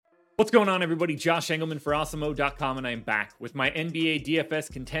What's going on, everybody? Josh Engelman for Awesemo.com, and I'm back with my NBA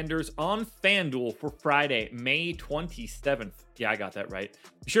DFS contenders on FanDuel for Friday, May 27th. Yeah, I got that right.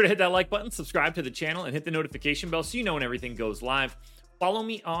 Be sure to hit that like button, subscribe to the channel, and hit the notification bell so you know when everything goes live. Follow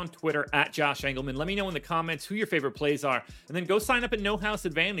me on Twitter at Josh Engelman. Let me know in the comments who your favorite plays are, and then go sign up at No House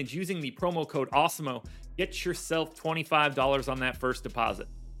Advantage using the promo code AWESEMO. Get yourself $25 on that first deposit.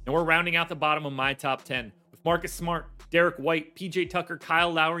 And we're rounding out the bottom of my top 10 with Marcus Smart, Derek White, PJ Tucker,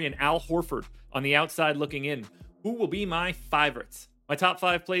 Kyle Lowry, and Al Horford on the outside looking in. Who will be my favorites? My top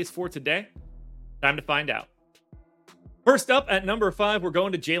 5 plays for today? Time to find out. First up at number 5, we're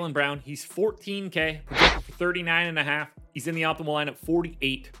going to Jaylen Brown. He's $14K, projected for 39.5. He's in the optimal lineup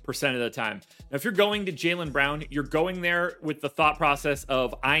 48% of the time. Now, if you're going to Jaylen Brown, you're going there with the thought process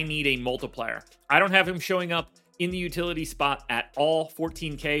of, I need a multiplier. I don't have him showing up in the utility spot at all.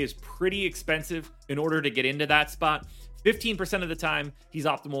 14K is pretty expensive in order to get into that spot. 15% of the time, he's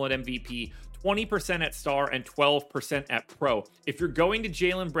optimal at MVP, 20% at star, and 12% at pro. If you're going to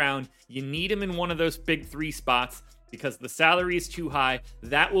Jaylen Brown, you need him in one of those big 3 spots because the salary is too high.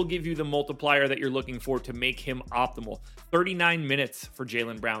 That will give you the multiplier that you're looking for to make him optimal. 39 minutes for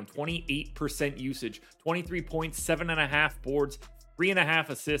Jaylen Brown, 28% usage, 23 points, 7.5 boards, 3.5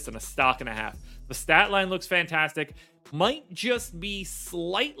 assists, and a stock and a half. The stat line looks fantastic. Might just be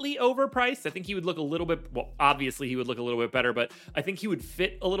slightly overpriced. I think he would look a little bit, well, obviously he would look a little bit better, but I think he would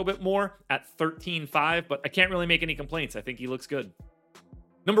fit a little bit more at 13.5, but I can't really make any complaints. I think he looks good.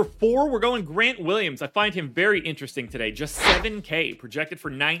 Number 4, we're going Grant Williams. I find him very interesting today. Just 7K, projected for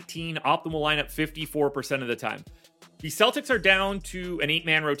 19, optimal lineup 54% of the time. The Celtics are down to an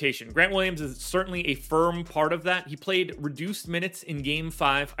 8-man rotation. Grant Williams is certainly a firm part of that. He played reduced minutes in Game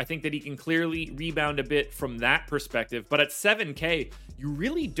 5. I think that he can clearly rebound a bit from that perspective. But at 7K, you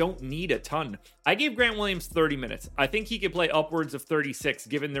really don't need a ton. I gave Grant Williams 30 minutes. I think he could play upwards of 36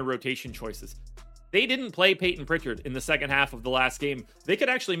 given their rotation choices. They didn't play Peyton Pritchard in the second half of the last game. They could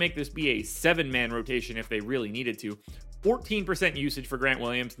actually make this be a 7-man rotation if they really needed to. 14% usage for Grant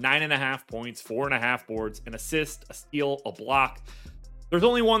Williams, 9.5 points, 4.5 boards, an assist, a steal, a block. There's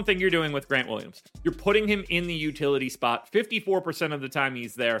only one thing you're doing with Grant Williams. You're putting him in the utility spot. 54% of the time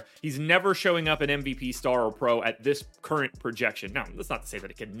he's there. He's never showing up at MVP, star, or pro at this current projection. Now, that's not to say that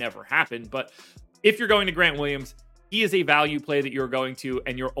it can never happen, but if you're going to Grant Williams, he is a value play that you're going to,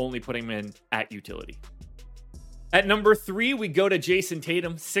 and you're only putting him in at utility. At number 3, we go to Jason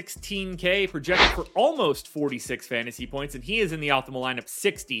Tatum, 16K, projected for almost 46 fantasy points, and he is in the optimal lineup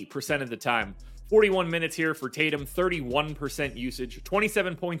 60% of the time. 41 minutes here for Tatum, 31% usage,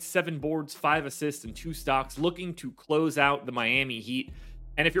 27 points, 7 boards, 5 assists, and 2 stocks, looking to close out the Miami Heat.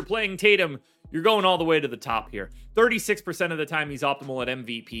 And if you're playing Tatum, you're going all the way to the top here. 36% of the time he's optimal at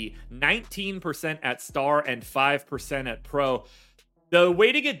MVP, 19% at star, and 5% at pro. The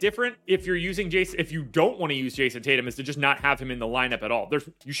way to get different if you don't want to use Jason Tatum is to just not have him in the lineup at all.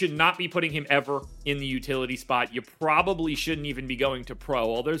 You should not be putting him ever in the utility spot. You probably shouldn't even be going to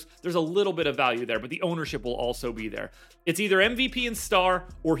pro. Well, there's a little bit of value there, but the ownership will also be there. It's either MVP and star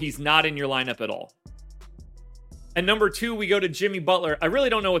or he's not in your lineup at all. And number 2, we go to Jimmy Butler. I really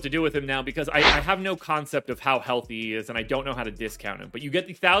don't know what to do with him now because I have no concept of how healthy he is, and I don't know how to discount him. But you get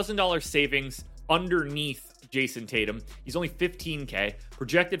the $1,000 savings underneath Jason Tatum. He's only 15K,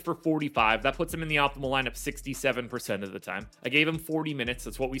 projected for 45. That puts him in the optimal lineup 67% of the time. I gave him 40 minutes.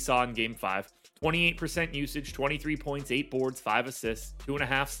 That's what we saw in Game 5. 28% usage, 23 points, 8 boards, 5 assists,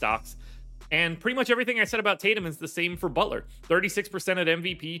 2.5 stocks. And pretty much everything I said about Tatum is the same for Butler. 36% at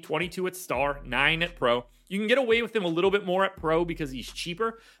MVP, 22 at star, 9 at pro. You can get away with him a little bit more at pro because he's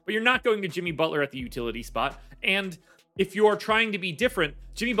cheaper, but you're not going to Jimmy Butler at the utility spot. And if you are trying to be different,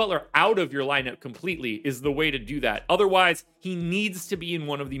 Jimmy Butler out of your lineup completely is the way to do that. Otherwise, he needs to be in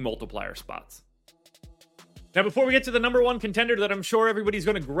one of the multiplier spots. Now, before we get to the number 1 contender that I'm sure everybody's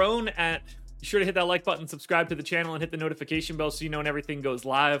going to groan at, be sure to hit that like button, subscribe to the channel, and hit the notification bell so you know when everything goes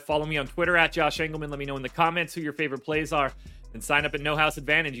live. Follow me on Twitter at Josh Engelman. Let me know in the comments who your favorite plays are. And sign up at No House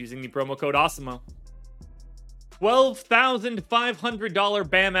Advantage using the promo code AWESEMO. $12,500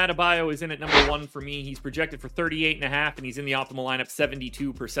 Bam Adebayo is in at number 1 for me. He's projected for 38.5, and he's in the optimal lineup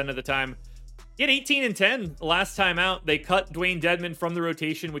 72% of the time. He had 18 and 10 last time out. They cut Dwayne Dedmon from the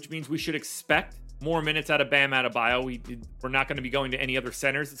rotation, which means we should expect more minutes out of Bam Adebayo. We're not going to be going to any other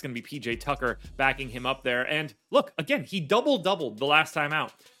centers. It's going to be PJ Tucker backing him up there. And look, again, he doubled the last time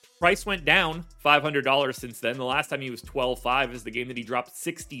out. Price went down $500 since then. The last time he was 12.5 is the game that he dropped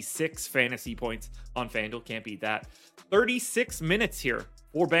 66 fantasy points on FanDuel. Can't beat that. 36 minutes here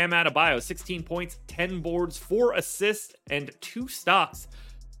for Bam Adebayo. 16 points, 10 boards, 4 assists, and 2 stocks.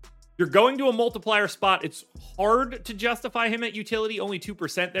 You're going to a multiplier spot. It's hard to justify him at utility, only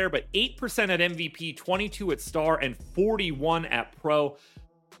 2% there, but 8% at MVP, 22 at star, and 41 at pro.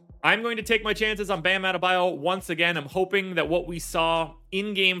 I'm going to take my chances on Bam Adebayo once again. I'm hoping that what we saw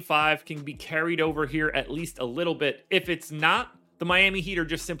in Game 5 can be carried over here at least a little bit. If it's not, the Miami Heat are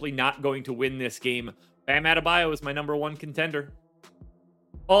just simply not going to win this game. Bam Adebayo is my number 1 contender.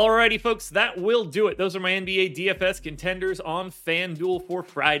 Alrighty, folks, that will do it. Those are my NBA DFS contenders on FanDuel for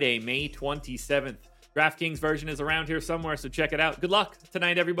Friday, May 27th. DraftKings version is around here somewhere, so check it out. Good luck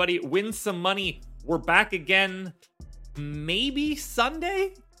tonight, everybody. Win some money. We're back again, maybe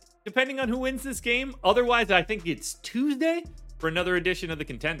Sunday, depending on who wins this game. Otherwise, I think it's Tuesday for another edition of the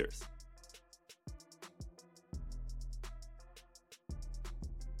Contenders.